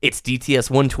It's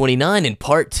DTS 129 and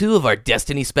part 2 of our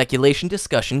Destiny speculation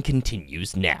discussion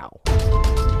continues now.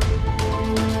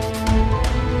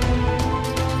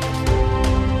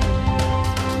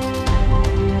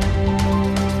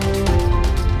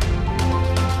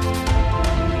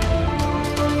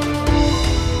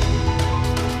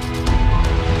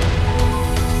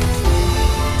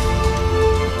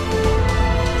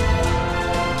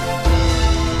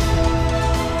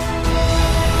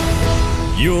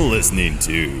 You're listening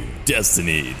to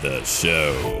Destiny the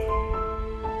Show.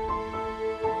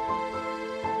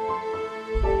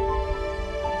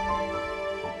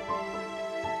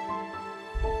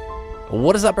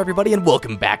 What is up, everybody, and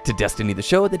welcome back to Destiny the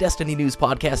Show, the Destiny News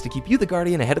podcast to keep you, the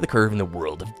Guardian, ahead of the curve in the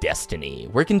world of Destiny.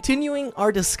 We're continuing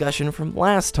our discussion from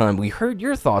last time. We heard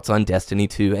your thoughts on Destiny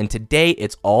 2, and today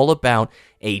it's all about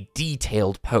a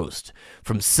detailed post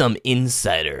from some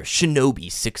insider,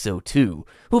 Shinobi602,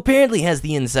 who apparently has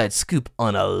the inside scoop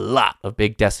on a lot of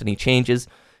big Destiny changes,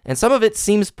 and some of it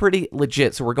seems pretty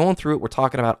legit. So we're going through it. We're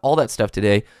talking about all that stuff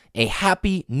today. A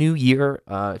happy new year.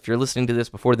 If you're listening to this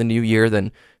before the new year,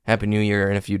 then happy new year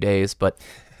in a few days. But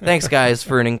thanks, guys,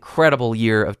 for an incredible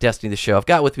year of Destiny the Show. I've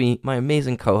got with me my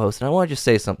amazing co-host, and I want to just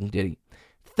say something, Diddy.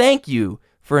 Thank you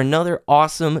for another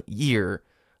awesome year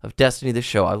of Destiny the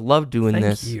Show. I love doing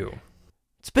this. Thank you.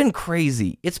 It's been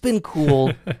crazy. It's been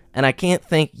cool, and I can't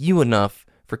thank you enough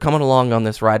for coming along on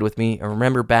this ride with me. I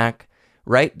remember back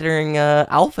right during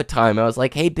alpha time, I was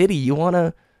like, "Hey, Diddy, you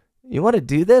wanna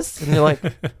do this?" And you're like,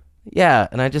 "Yeah."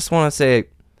 And I just want to say,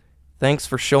 thanks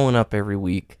for showing up every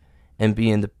week and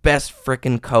being the best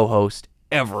frickin' co-host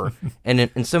ever,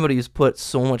 and somebody who's put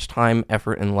so much time,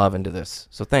 effort, and love into this.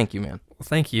 So thank you, man. Well,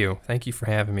 thank you. Thank you for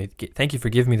having me. Thank you for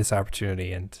giving me this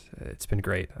opportunity, and it's been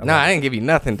great. No, I didn't give you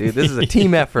nothing, dude. This is a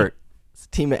team effort. It's a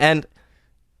team, and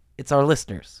it's our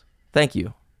listeners. Thank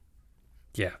you.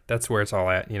 Yeah, that's where it's all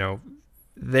at. You know,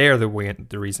 they're the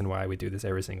reason why we do this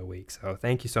every single week. So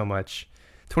thank you so much.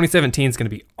 2017 is going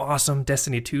to be awesome.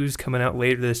 Destiny 2 is coming out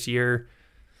later this year.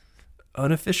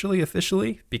 Unofficially,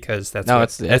 officially, because that's what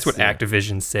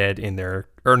Activision said in their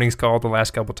earnings call the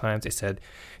last couple times. They said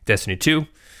Destiny 2,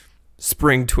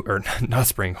 not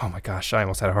spring. Oh my gosh, I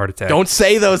almost had a heart attack. Don't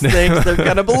say those things. They're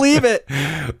going to believe it.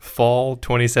 Fall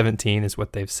 2017 is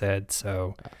what they've said.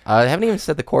 So they haven't even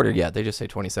said the quarter yet. They just say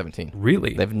 2017.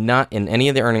 Really? They've not, in any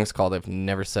of the earnings call, they've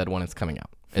never said when it's coming out.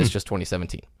 It's just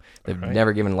 2017. They've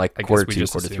never given like quarter 2,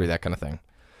 quarter 3, that kind of thing.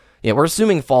 Yeah, we're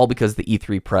assuming fall because the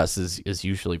E3 press is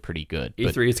usually pretty good.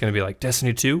 E3 is going to be like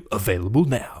Destiny 2 available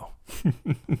now.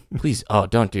 Please,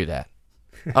 don't do that.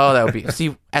 Oh, that would be...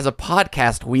 See, as a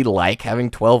podcast, we like having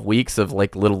 12 weeks of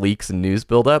like little leaks and news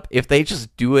buildup. If they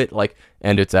just do it like,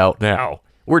 and it's out now,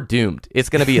 we're doomed. It's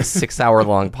going to be a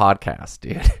 6-hour-long podcast,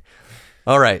 dude.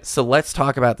 All right, so let's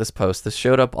talk about this post. This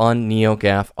showed up on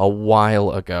NeoGAF a while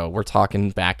ago. We're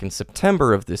talking back in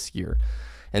September of this year.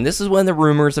 And this is when the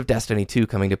rumors of Destiny 2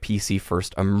 coming to PC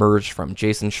first emerged from.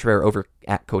 Jason Schreier over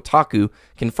at Kotaku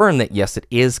confirmed that yes, it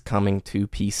is coming to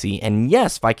PC. And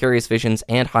yes, Vicarious Visions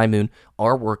and High Moon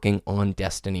are working on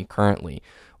Destiny currently.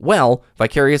 Well,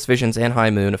 Vicarious Visions and High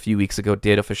Moon a few weeks ago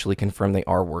did officially confirm they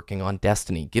are working on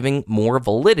Destiny, giving more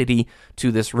validity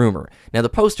to this rumor. Now, the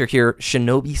poster here,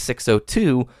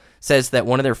 Shinobi602, says that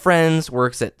one of their friends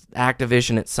works at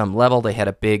Activision at some level. They had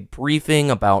a big briefing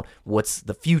about what's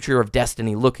the future of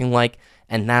Destiny looking like,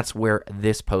 and that's where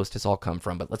this post has all come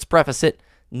from. But let's preface it.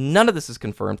 None of this is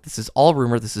confirmed. This is all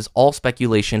rumor. This is all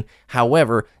speculation.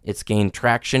 However, it's gained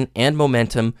traction and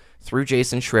momentum through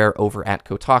Jason Schreier over at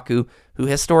Kotaku, who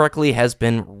historically has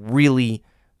been really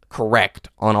correct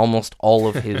on almost all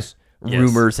of his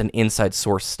rumors and inside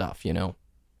source stuff, you know?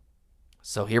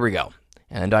 So here we go.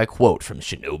 And I quote from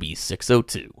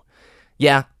Shinobi602.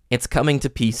 Yeah, it's coming to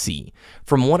PC.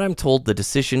 From what I'm told, the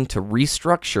decision to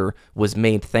restructure was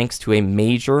made thanks to a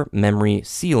major memory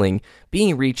ceiling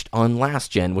being reached on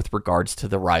last gen with regards to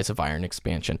the Rise of Iron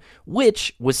expansion,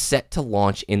 which was set to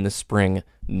launch in the spring,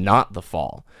 not the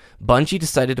fall. Bungie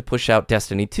decided to push out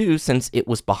Destiny 2 since it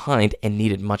was behind and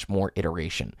needed much more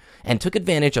iteration, and took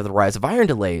advantage of the Rise of Iron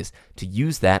delays to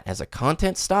use that as a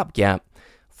content stopgap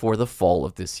for the fall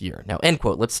of this year. Now, end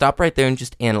quote. Let's stop right there and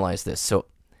just analyze this. So,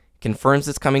 confirms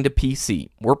it's coming to PC.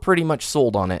 We're pretty much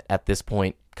sold on it at this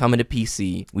point. Coming to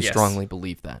PC. We strongly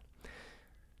believe that.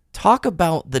 Talk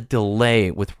about the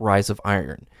delay with Rise of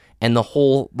Iron and the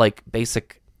whole, like,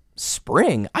 basic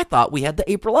spring. I thought we had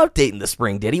the April update in the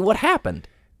spring, Diddy. What happened?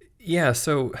 Yeah,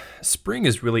 so spring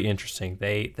is really interesting.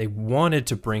 They wanted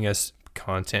to bring us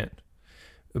content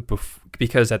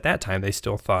because at that time they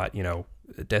still thought, you know,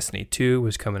 Destiny 2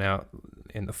 was coming out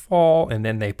in the fall, and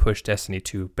then they pushed Destiny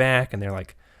 2 back, and they're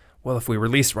like, well, if we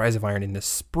release Rise of Iron in the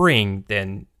spring,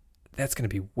 then that's going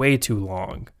to be way too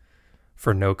long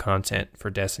for no content for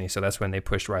Destiny. So that's when they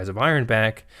pushed Rise of Iron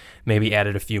back, maybe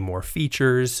added a few more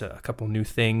features, a couple new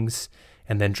things,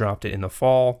 and then dropped it in the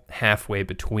fall, halfway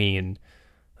between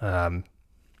The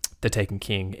Taken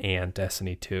King and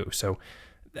Destiny 2. So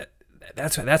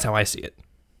that's how I see it.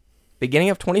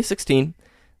 Beginning of 2016,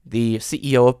 the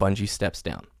CEO of Bungie steps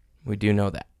down. We do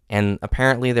know that. And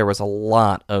apparently there was a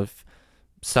lot of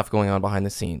stuff going on behind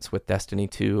the scenes with Destiny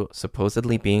 2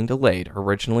 supposedly being delayed,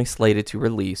 originally slated to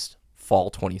release fall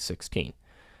 2016.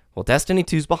 Well, Destiny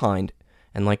 2's behind,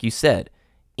 and like you said,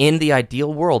 in the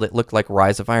ideal world, it looked like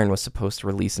Rise of Iron was supposed to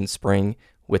release in spring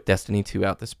with Destiny 2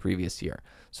 out this previous year.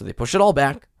 So they push it all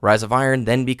back. Rise of Iron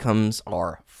then becomes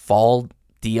our fall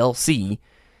DLC,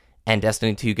 and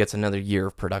Destiny 2 gets another year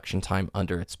of production time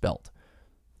under its belt.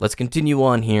 Let's continue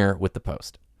on here with the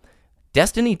post.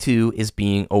 Destiny 2 is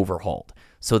being overhauled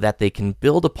so that they can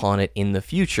build upon it in the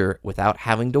future without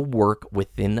having to work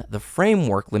within the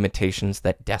framework limitations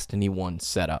that Destiny 1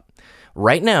 set up.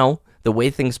 Right now, the way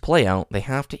things play out, they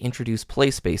have to introduce play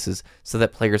spaces so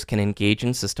that players can engage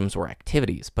in systems or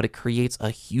activities, but it creates a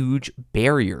huge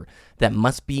barrier that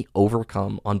must be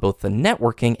overcome on both the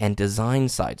networking and design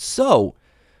side. So,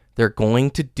 they're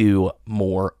going to do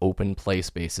more open play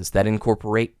spaces that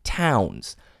incorporate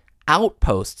towns,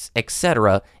 outposts,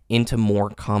 etc. into more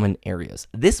common areas.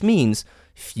 This means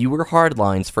fewer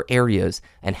hardlines for areas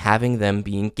and having them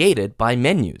being gated by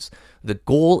menus. The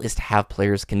goal is to have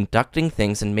players conducting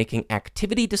things and making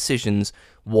activity decisions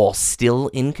while still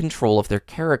in control of their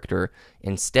character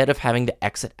instead of having to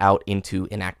exit out into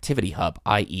an activity hub,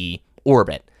 i.e.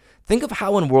 Orbit. Think of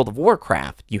how in World of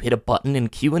Warcraft you hit a button and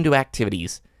queue into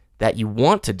activities that you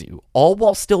want to do, all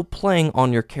while still playing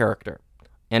on your character.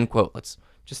 End quote. Let's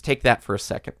just take that for a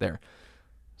second there.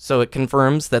 So it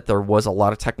confirms that there was a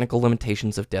lot of technical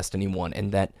limitations of Destiny 1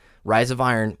 and that Rise of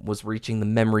Iron was reaching the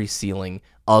memory ceiling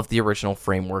of the original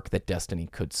framework that Destiny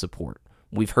could support.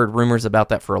 We've heard rumors about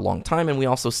that for a long time, and we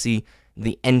also see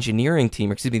the engine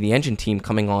team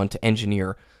coming on to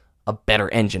engineer a better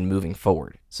engine moving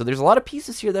forward. So there's a lot of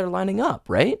pieces here that are lining up,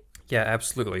 right? Yeah,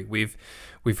 absolutely.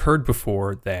 We've heard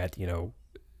before that,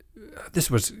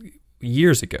 this was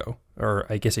years ago, or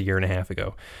I guess a year and a half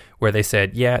ago, where they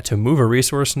said, to move a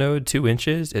resource node 2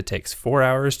 inches, it takes 4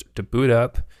 hours to boot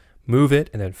up, move it,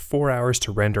 and then 4 hours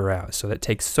to render out. So that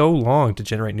takes so long to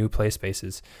generate new play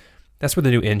spaces. That's where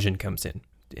the new engine comes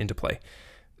into play.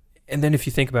 And then if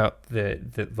you think about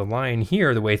the line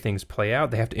here, the way things play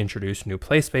out, they have to introduce new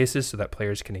play spaces so that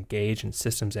players can engage in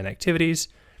systems and activities.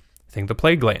 Think the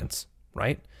Plague Lands,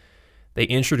 right? They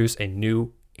introduce a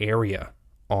new area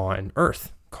on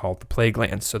Earth called the Plague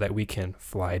Lands so that we can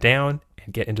fly down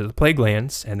and get into the Plague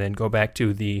Lands and then go back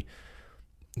to the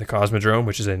Cosmodrome,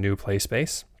 which is a new play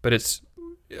space. But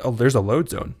there's a load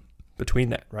zone between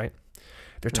that, right?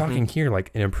 They're talking here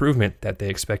like an improvement that they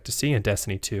expect to see in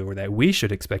Destiny 2, or that we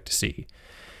should expect to see,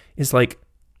 is like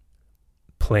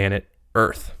planet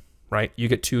Earth, right? You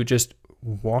get to just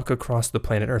walk across the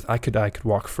planet Earth. I could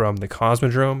walk from the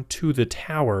Cosmodrome to the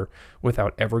tower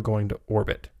without ever going to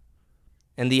orbit.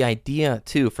 And the idea,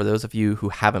 too, for those of you who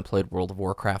haven't played World of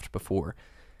Warcraft before,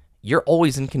 you're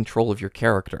always in control of your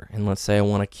character. And let's say I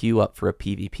want to queue up for a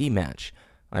PvP match.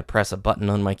 I press a button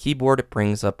on my keyboard, it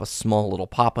brings up a small little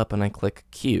pop-up, and I click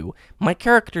queue. My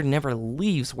character never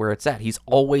leaves where it's at. He's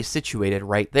always situated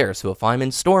right there. So if I'm in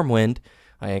Stormwind,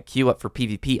 I queue up for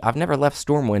PvP, I've never left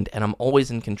Stormwind, and I'm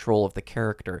always in control of the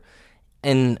character.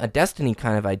 In a Destiny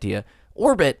kind of idea,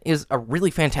 Orbit is a really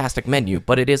fantastic menu,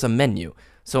 but it is a menu.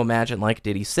 So imagine, like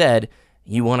Diddy said,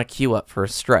 you want to queue up for a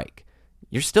strike.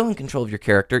 You're still in control of your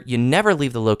character. You never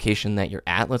leave the location that you're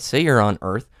at. Let's say you're on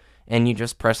Earth, and you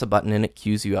just press a button and it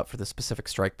queues you up for the specific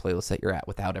strike playlist that you're at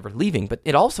without ever leaving. But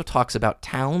it also talks about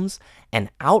towns and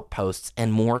outposts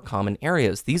and more common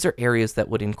areas. These are areas that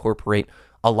would incorporate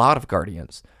a lot of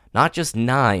Guardians. Not just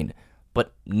 9,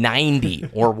 but 90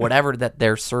 or whatever that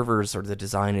their servers or the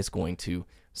design is going to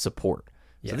support.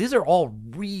 Yeah. So these are all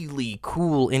really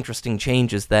cool, interesting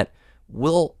changes that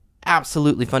will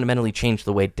absolutely fundamentally change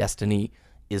the way Destiny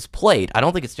is played. I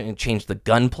don't think it's going to change the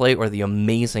gunplay or the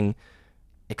amazing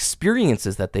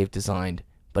experiences that they've designed,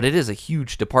 but it is a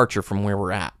huge departure from where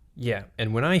we're at. Yeah,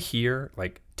 and when I hear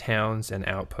like towns and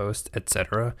outposts,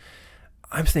 etc.,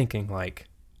 I'm thinking like,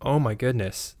 oh my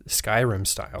goodness, Skyrim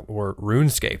style or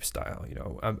RuneScape style.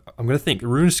 I'm going to think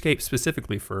RuneScape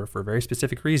specifically for a very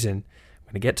specific reason. I'm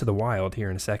going to get to the wild here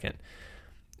in a second.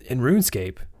 In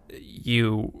RuneScape,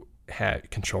 you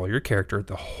had control your character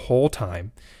the whole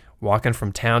time, walking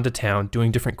from town to town,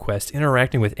 doing different quests,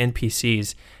 interacting with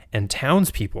NPCs and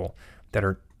townspeople that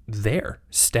are there,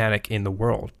 static in the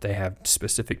world. They have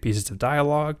specific pieces of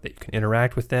dialogue that you can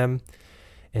interact with them.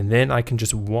 And then I can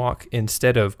just walk,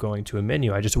 instead of going to a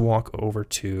menu, I just walk over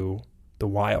to the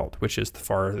wild, which is the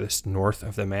farthest north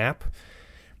of the map.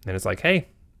 And it's like, hey,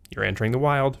 you're entering the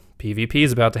wild. PvP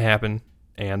is about to happen,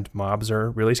 and mobs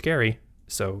are really scary.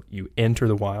 So you enter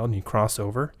the wild and you cross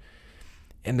over,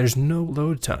 and there's no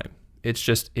load time. It's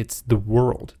the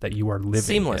world that you are living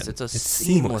seamless. in. It's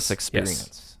seamless experience.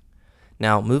 Yes.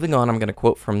 Now, moving on, I'm going to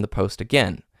quote from the post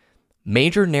again.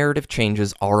 Major narrative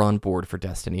changes are on board for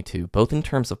Destiny 2, both in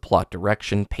terms of plot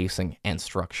direction, pacing, and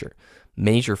structure.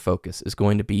 Major focus is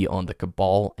going to be on the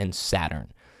Cabal and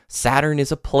Saturn. Saturn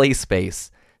is a play space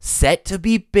set to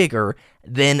be bigger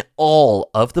than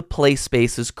all of the play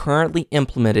spaces currently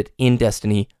implemented in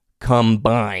Destiny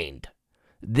combined.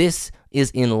 This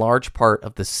is in large part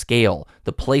of the scale.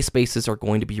 The play spaces are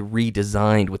going to be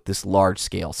redesigned with this large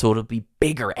scale, so it'll be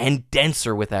bigger and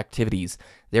denser with activities.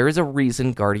 There is a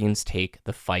reason Guardians take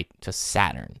the fight to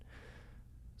Saturn.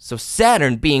 So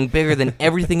Saturn being bigger than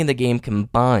everything in the game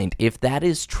combined, if that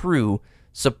is true,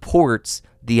 supports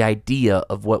the idea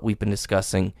of what we've been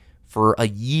discussing for a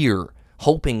year,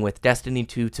 hoping with Destiny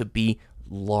 2 to be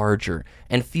larger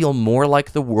and feel more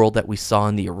like the world that we saw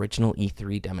in the original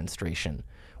E3 demonstration,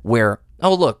 where,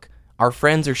 oh look, our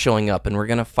friends are showing up and we're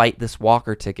going to fight this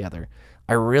walker together.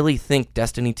 I really think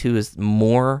Destiny 2 is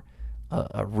more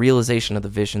a realization of the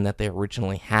vision that they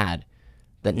originally had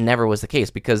that never was the case,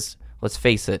 because, let's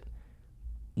face it,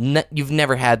 you've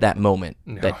never had that moment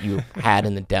that you had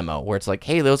in the demo where it's like,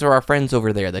 hey, those are our friends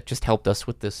over there that just helped us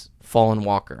with this fallen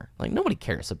walker. Like, nobody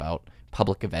cares about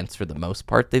public events for the most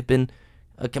part. They've been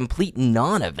a complete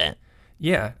non-event.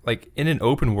 Yeah, like in an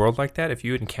open world like that, if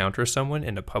you encounter someone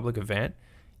in a public event,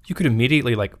 you could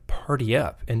immediately like party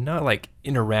up and not like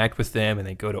interact with them and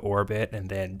then go to orbit and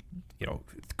then,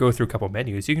 go through a couple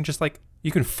menus. You can just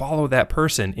you can follow that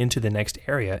person into the next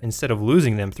area instead of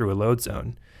losing them through a load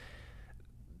zone.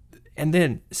 And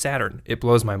then Saturn, it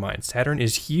blows my mind. Saturn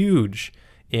is huge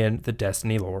in the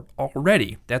Destiny lore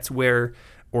already. That's where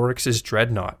Oryx's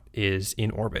Dreadnought is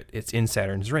in orbit. It's in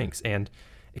Saturn's rings. And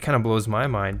it kind of blows my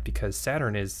mind because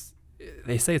Saturn is,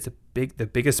 they say it's the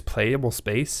biggest playable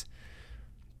space,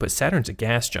 but Saturn's a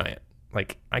gas giant.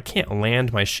 Like, I can't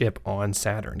land my ship on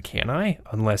Saturn, can I?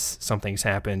 Unless something's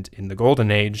happened in the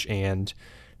Golden Age and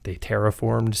they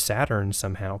terraformed Saturn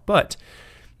somehow. But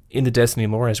in the Destiny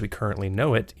lore as we currently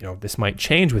know it, this might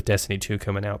change with Destiny 2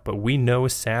 coming out, but we know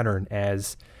Saturn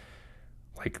as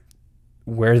like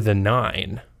where the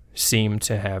Nine seem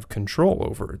to have control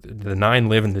over. The Nine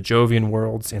live in the Jovian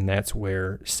worlds, and that's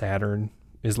where Saturn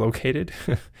is located.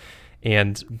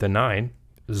 And the Nine,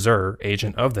 Xur,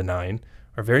 agent of the Nine,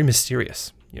 are very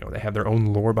mysterious. They have their own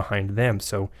lore behind them,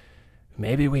 so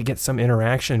maybe we get some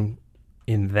interaction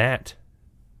in that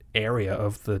area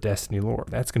of the Destiny lore.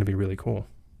 That's going to be really cool.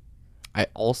 I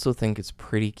also think it's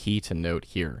pretty key to note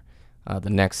here the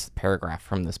next paragraph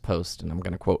from this post, and I'm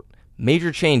going to quote,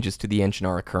 "Major changes to the engine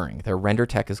are occurring. Their render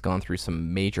tech has gone through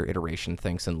some major iteration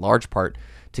thanks in large part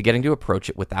to getting to approach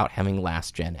it without having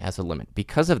last gen as a limit.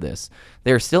 Because of this,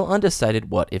 they are still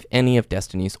undecided what, if any, of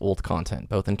Destiny's old content,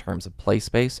 both in terms of play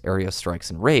space, area strikes,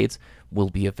 and raids, will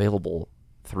be available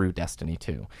through Destiny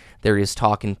 2. There is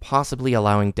talk in possibly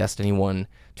allowing Destiny 1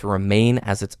 to remain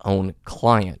as its own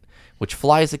client, which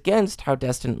flies against how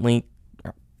Destiny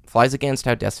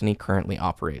currently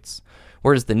operates.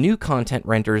 Whereas the new content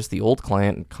renders the old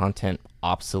client content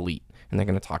obsolete. And they're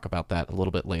going to talk about that a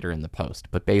little bit later in the post.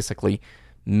 But basically,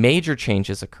 major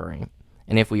changes occurring.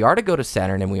 And if we are to go to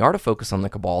Saturn and we are to focus on the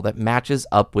Cabal, that matches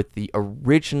up with the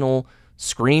original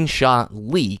screenshot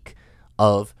leak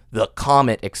of the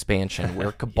Comet expansion,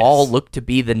 where Cabal looked to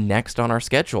be the next on our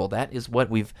schedule. That is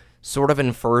what we've sort of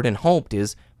inferred and hoped,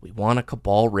 is we want a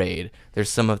Cabal raid.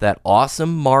 There's some of that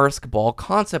awesome Mars Cabal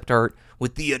concept art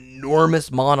with the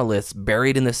enormous monoliths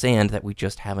buried in the sand that we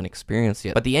just haven't experienced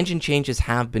yet. But the engine changes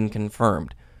have been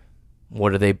confirmed.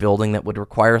 What are they building that would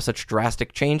require such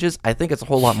drastic changes? I think it's a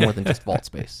whole lot more than just vault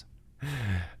space.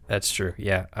 That's true.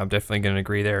 Yeah, I'm definitely going to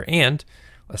agree there. And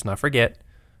let's not forget,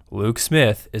 Luke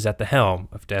Smith is at the helm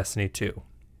of Destiny 2.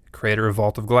 Creator of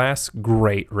Vault of Glass,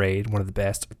 great raid, one of the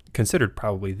best, considered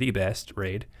probably the best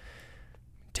raid.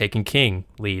 Taken King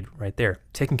lead right there.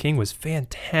 Taken King was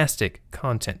fantastic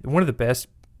content. One of the best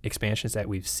expansions that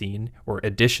we've seen, or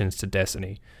additions to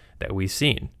Destiny that we've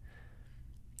seen.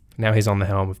 Now he's on the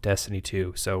helm of Destiny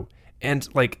 2. So,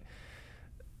 and like,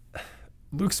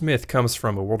 Luke Smith comes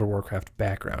from a World of Warcraft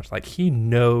background. Like, he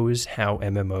knows how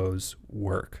MMOs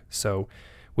work. So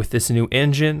with this new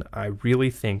engine, I really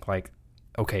think like,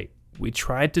 okay, we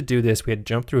tried to do this. We had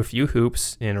jumped through a few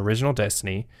hoops in original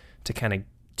Destiny to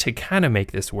kind of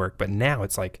make this work. But now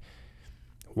it's like,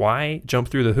 why jump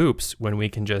through the hoops when we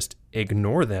can just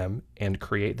ignore them and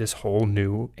create this whole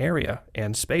new area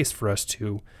and space for us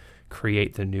to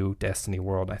create the new Destiny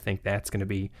world? I think that's going to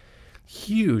be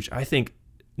huge. I think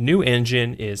new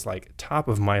engine is like top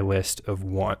of my list of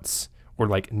wants or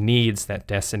like needs that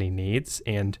Destiny needs,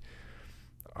 and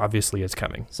obviously it's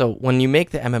coming. So when you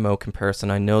make the MMO comparison,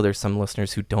 I know there's some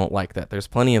listeners who don't like that. There's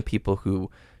plenty of people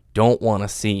who don't want to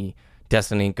see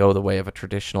Destiny go the way of a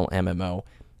traditional MMO.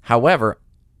 However,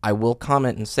 I will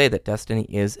comment and say that Destiny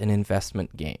is an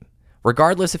investment game.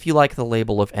 Regardless if you like the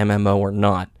label of MMO or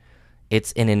not,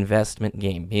 it's an investment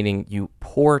game, meaning you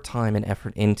pour time and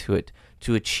effort into it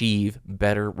to achieve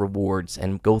better rewards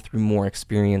and go through more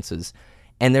experiences.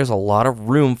 And there's a lot of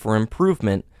room for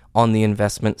improvement on the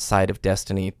investment side of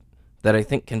Destiny that I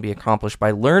think can be accomplished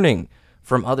by learning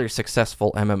from other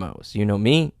successful MMOs. You know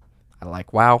me, I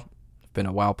like WoW. I've been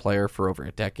a WoW player for over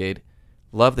a decade.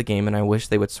 Love the game, and I wish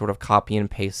they would sort of copy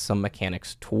and paste some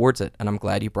mechanics towards it. And I'm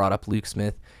glad you brought up Luke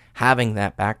Smith having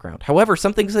that background. However,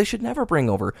 some things they should never bring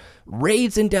over.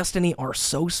 Raids in Destiny are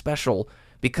so special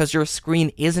because your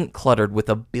screen isn't cluttered with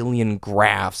a billion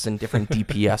graphs and different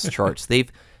DPS charts.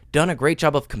 They've done a great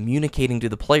job of communicating to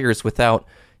the players without,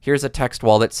 here's a text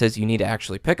wall that says you need to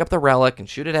actually pick up the relic and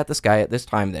shoot it at this guy at this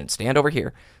time, then stand over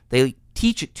here. They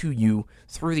teach it to you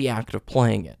through the act of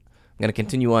playing it. I'm going to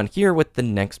continue on here with the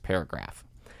next paragraph.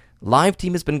 Live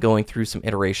Team has been going through some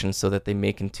iterations so that they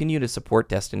may continue to support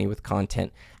Destiny with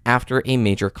content after a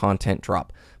major content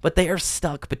drop, but they are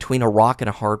stuck between a rock and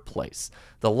a hard place.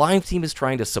 The Live Team is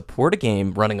trying to support a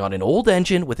game running on an old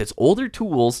engine with its older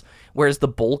tools, whereas the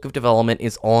bulk of development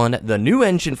is on the new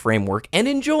engine framework and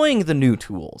enjoying the new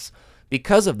tools.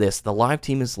 Because of this, the Live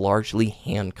Team is largely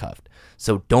handcuffed,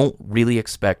 so don't really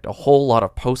expect a whole lot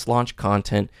of post-launch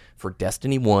content for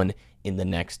Destiny 1 in the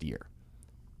next year.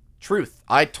 Truth.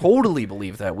 I totally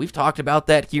believe that. We've talked about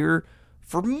that here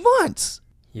for months.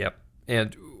 Yep.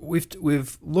 And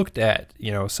we've looked at,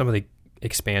 some of the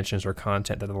expansions or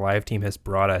content that the Live Team has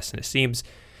brought us, and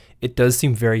it does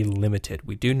seem very limited.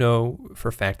 We do know for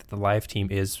a fact that the Live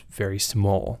Team is very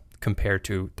small compared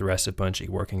to the rest of Bungie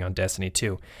working on Destiny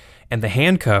 2. And the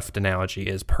handcuffed analogy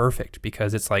is perfect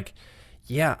because it's like,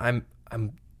 yeah,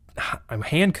 I'm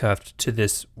handcuffed to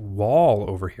this wall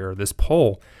over here, this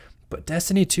pole, but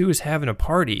Destiny 2 is having a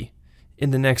party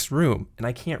in the next room, and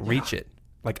I can't reach it.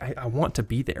 Like, I want to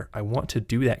be there. I want to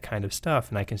do that kind of stuff,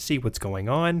 and I can see what's going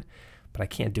on, but I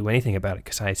can't do anything about it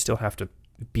because I still have to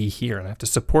be here, and I have to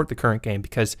support the current game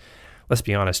because, let's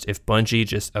be honest, if Bungie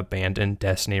just abandoned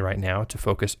Destiny right now to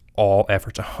focus all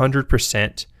efforts,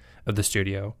 100% of the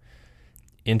studio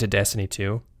into Destiny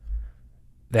 2,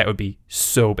 that would be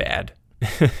so bad.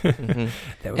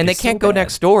 Mm-hmm. And they can't go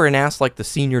next door and ask like the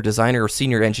senior designer or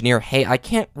senior engineer, hey, I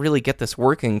can't really get this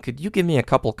working. Could you give me a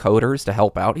couple coders to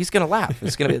help out? He's going to laugh.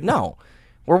 He's going to be, no,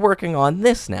 we're working on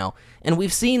this now. And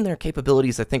we've seen their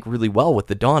capabilities, I think, really well with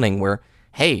the Dawning where,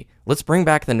 hey, let's bring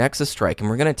back the Nexus Strike and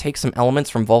we're going to take some elements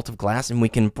from Vault of Glass and we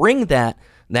can bring that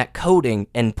coding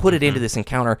and put it into this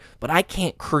encounter, but I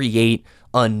can't create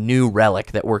a new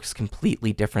relic that works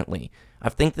completely differently. I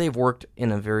think they've worked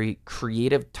in a very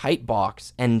creative, tight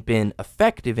box and been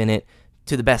effective in it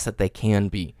to the best that they can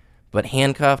be. But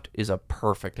handcuffed is a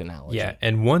perfect analogy. Yeah,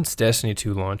 and once Destiny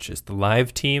 2 launches, the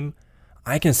Live Team,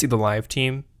 I can see the Live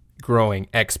Team growing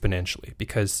exponentially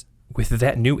because with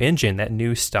that new engine, that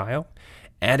new style,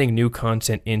 adding new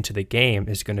content into the game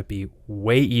is going to be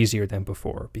way easier than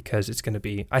before because it's going to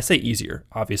be, I say easier,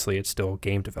 obviously it's still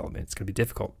game development, it's going to be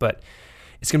difficult, but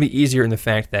it's going to be easier in the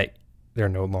fact that they're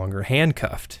no longer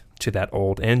handcuffed to that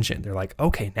old engine. They're like,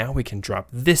 okay, now we can drop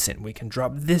this in. We can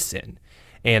drop this in.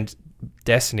 And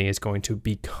Destiny is going to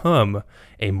become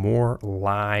a more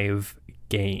live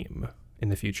game in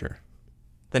the future.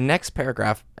 The next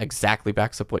paragraph exactly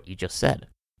backs up what you just said.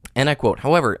 And I quote,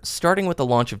 however, starting with the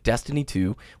launch of Destiny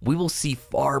 2, we will see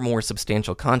far more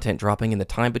substantial content dropping in the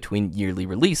time between yearly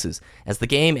releases, as the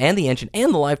game and the engine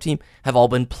and the Live Team have all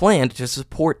been planned to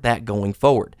support that going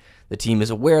forward. The team is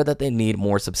aware that they need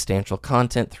more substantial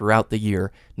content throughout the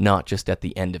year, not just at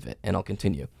the end of it. And I'll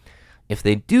continue. If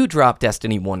they do drop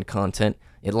Destiny 1 content,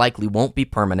 it likely won't be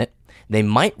permanent. They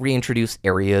might reintroduce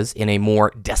areas in a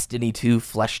more Destiny 2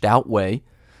 fleshed out way,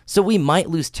 so we might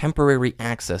lose temporary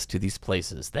access to these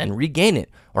places, then regain it,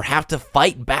 or have to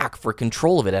fight back for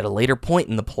control of it at a later point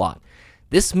in the plot.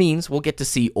 This means we'll get to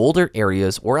see older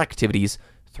areas or activities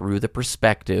through the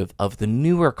perspective of the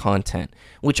newer content,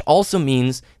 which also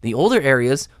means the older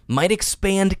areas might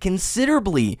expand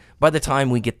considerably by the time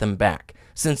we get them back.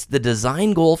 since the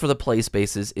design goal for the play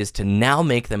spaces is to now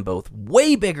make them both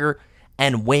way bigger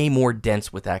and way more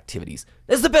dense with activities.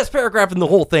 This is the best paragraph in the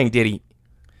whole thing, Diddy.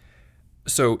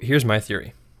 So here's my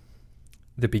theory.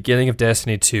 The beginning of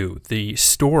Destiny 2, the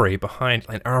story behind,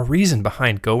 and our reason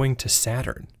behind going to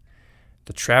Saturn.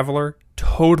 The Traveler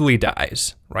totally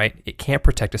dies, right? It can't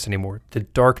protect us anymore. The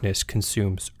darkness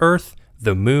consumes Earth,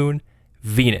 the Moon,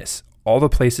 Venus, all the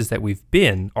places that we've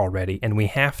been already, and we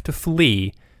have to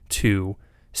flee to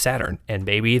Saturn. And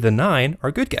maybe the 9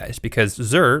 are good guys, because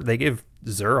they give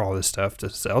Xur all this stuff to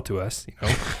sell to us, you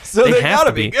know. So they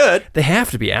gotta be good. They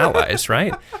have to be allies,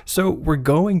 right? So we're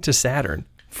going to Saturn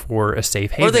for a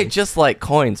safe haven. Or they just like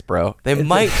coins, bro. They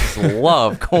might just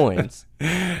love coins.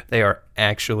 They are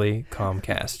actually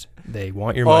Comcast. They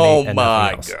want your money and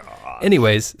nothing else. God.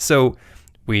 Anyways, so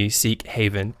we seek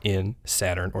haven in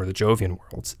Saturn or the Jovian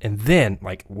worlds. And then,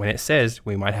 like, when it says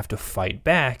we might have to fight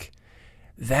back,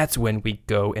 that's when we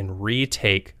go and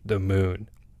retake the Moon,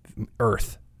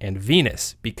 Earth, and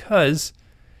Venus, because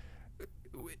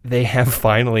they have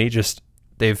finally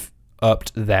they've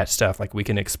upped that stuff. Like, we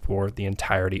can explore the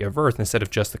entirety of Earth instead of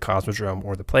just the Cosmodrome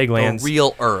or the Plague Lands. The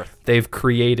real Earth. They've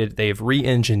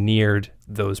re-engineered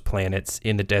those planets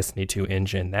in the Destiny 2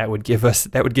 engine. That would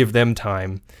give them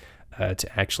time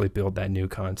to actually build that new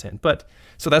content. But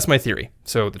so that's my theory.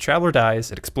 So the Traveler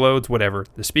dies, it explodes, whatever.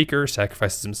 The Speaker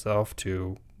sacrifices himself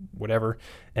to whatever,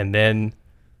 and then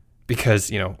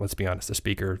because, you know, let's be honest, the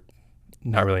Speaker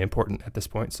not really important at this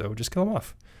point, so just kill him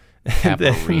off.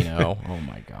 Caparino. Oh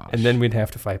my gosh. And then we'd have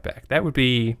to fight back.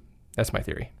 That's my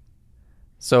theory.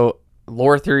 So,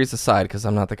 lore theories aside, because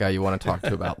I'm not the guy you want to talk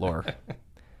to about lore,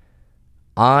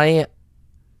 I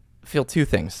feel two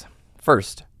things.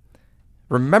 First,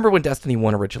 remember when Destiny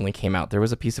 1 originally came out, there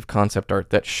was a piece of concept art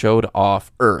that showed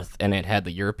off Earth, and it had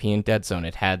the European Dead Zone,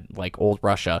 it had, like, old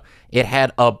Russia, it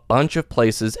had a bunch of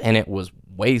places, and it was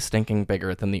way stinking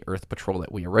bigger than the Earth Patrol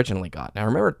that we originally got. Now, I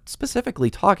remember specifically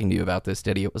talking to you about this,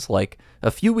 Diddy. It was like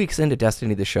a few weeks into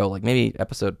Destiny the show, like maybe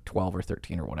episode 12 or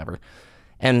 13 or whatever.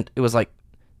 And it was like,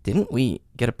 didn't we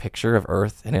get a picture of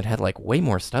Earth and it had like way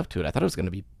more stuff to it? I thought it was going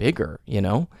to be bigger, you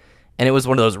know? And it was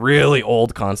one of those really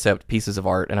old concept pieces of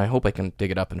art, and I hope I can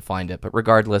dig it up and find it. But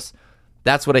regardless,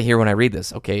 that's what I hear when I read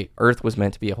this. Okay, Earth was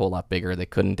meant to be a whole lot bigger. They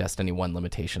couldn't Destiny 1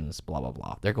 limitations, blah, blah,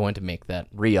 blah. They're going to make that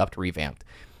re-upped, revamped.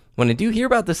 When I do hear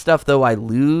about this stuff, though, I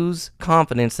lose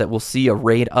confidence that we'll see a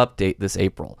raid update this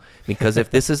April. Because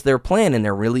if this is their plan and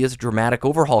there really is a dramatic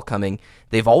overhaul coming,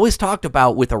 they've always talked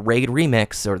about with a raid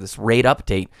remix or this raid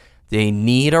update, they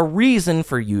need a reason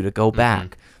for you to go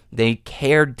back. They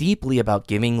care deeply about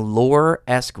giving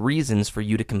lore-esque reasons for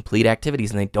you to complete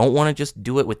activities, and they don't want to just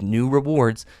do it with new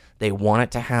rewards. They want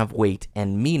it to have weight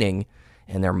and meaning,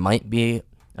 and there might be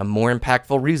a more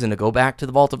impactful reason to go back to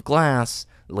the Vault of Glass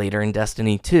later in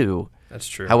Destiny 2. That's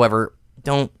true. However,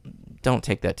 don't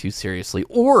take that too seriously,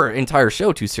 or entire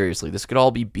show too seriously. This could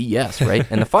all be BS, right?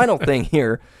 And the final thing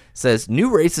here says new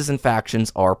races and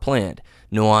factions are planned.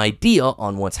 No idea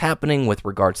on what's happening with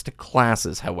regards to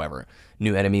classes, however.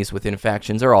 New enemies within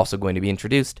factions are also going to be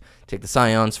introduced. Take the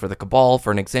Scions for the Cabal,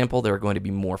 for an example. They're going to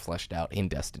be more fleshed out in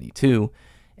Destiny 2.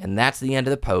 And that's the end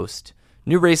of the post.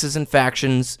 New races and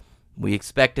factions. We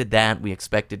expected that. We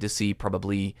expected to see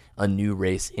probably a new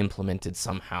race implemented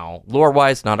somehow.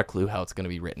 Lore-wise, not a clue how it's going to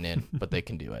be written in, but they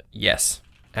can do it. Yes,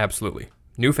 absolutely.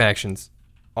 New factions,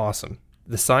 awesome.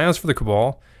 The Scions for the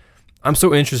Cabal, I'm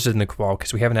so interested in the Cabal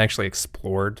because we haven't actually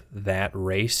explored that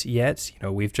race yet. You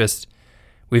know, we've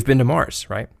been to Mars,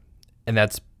 right? And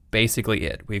that's basically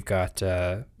it. We've got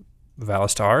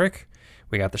Valistaric,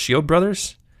 we got the Shield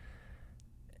Brothers,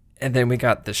 and then we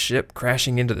got the ship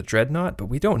crashing into the Dreadnought, but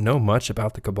we don't know much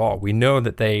about the Cabal. We know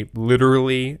that they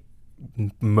literally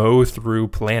mow through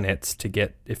planets to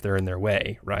get, if they're in their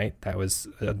way, right? That was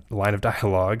a line of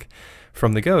dialogue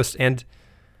from the Ghost. And,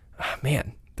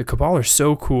 man, the Cabal are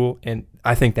so cool, and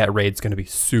I think that raid's going to be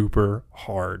super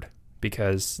hard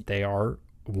because they are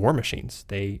war machines.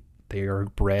 They are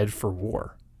bred for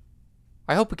war.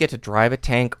 I hope we get to drive a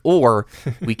tank, or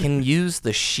we can use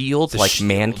the shields like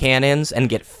man cannons and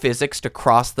get physics to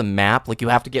cross the map. Like you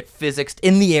have to get physics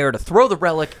in the air to throw the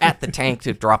relic at the tank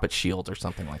to drop its shield or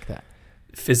something like that.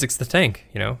 Physics the tank,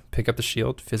 you know, pick up the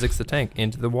shield, physics the tank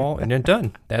into the wall, and then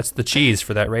done. That's the cheese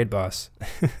for that raid boss.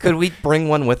 Could we bring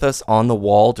one with us on the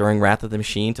wall during Wrath of the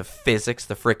Machine to physics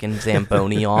the frickin'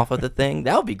 Zamboni off of the thing?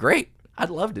 That would be great. I'd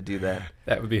love to do that.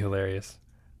 That would be hilarious.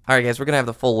 All right, guys, we're going to have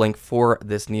the full link for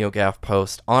this NeoGAF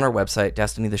post on our website,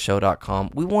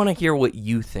 destinytheshow.com. We want to hear what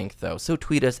you think, though, so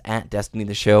tweet us at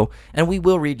DestinyTheShow, and we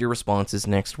will read your responses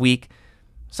next week.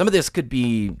 Some of this could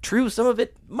be true. Some of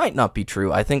it might not be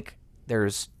true. I think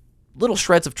there's little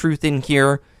shreds of truth in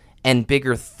here and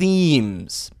bigger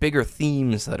themes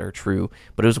that are true.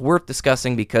 But it was worth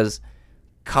discussing because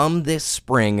come this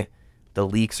spring, the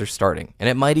leaks are starting. And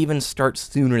it might even start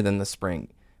sooner than the spring.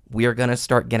 We are going to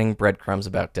start getting breadcrumbs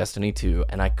about Destiny 2,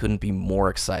 and I couldn't be more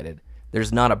excited.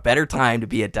 There's not a better time to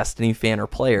be a Destiny fan or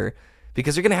player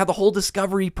because you're going to have the whole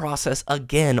discovery process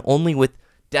again, only with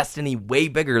Destiny way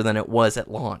bigger than it was at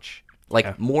launch.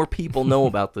 More people know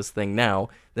about this thing now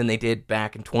than they did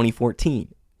back in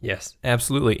 2014. Yes,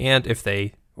 absolutely. And if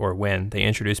they, or when they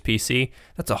introduce PC,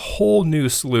 that's a whole new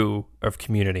slew of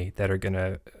community that are going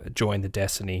to join the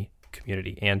Destiny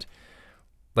community. And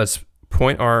let's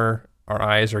point our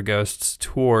eyes or ghosts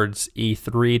towards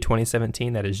E3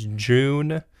 2017. That is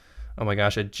June. Oh my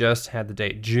gosh, I just had the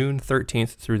date. June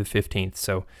 13th through the 15th.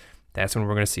 So that's when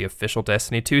we're going to see official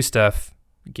Destiny 2 stuff,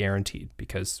 guaranteed,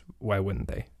 because why wouldn't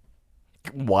they?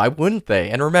 Why wouldn't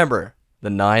they? And remember, the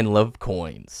 9 love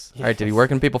coins. All right, Diddy, where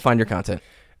can people find your content?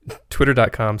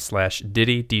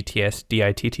 Twitter.com/Diddy, DTS,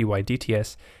 DITTY,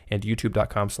 and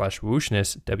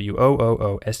YouTube.com/Wooshness,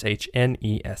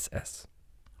 WOOOSHNESS.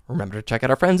 Remember to check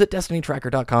out our friends at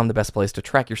DestinyTracker.com, the best place to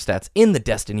track your stats in the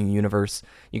Destiny universe.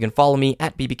 You can follow me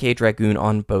at BBK Dragoon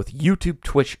on both YouTube,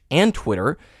 Twitch, and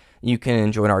Twitter. You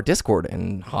can join our Discord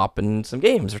and hop in some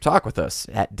games or talk with us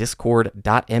at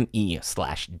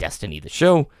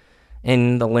discord.me/DestinyTheShow.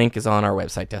 And the link is on our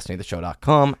website,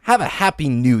 DestinyTheShow.com. Have a happy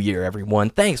new year,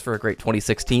 everyone. Thanks for a great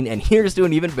 2016, and here's to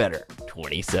an even better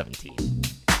 2017.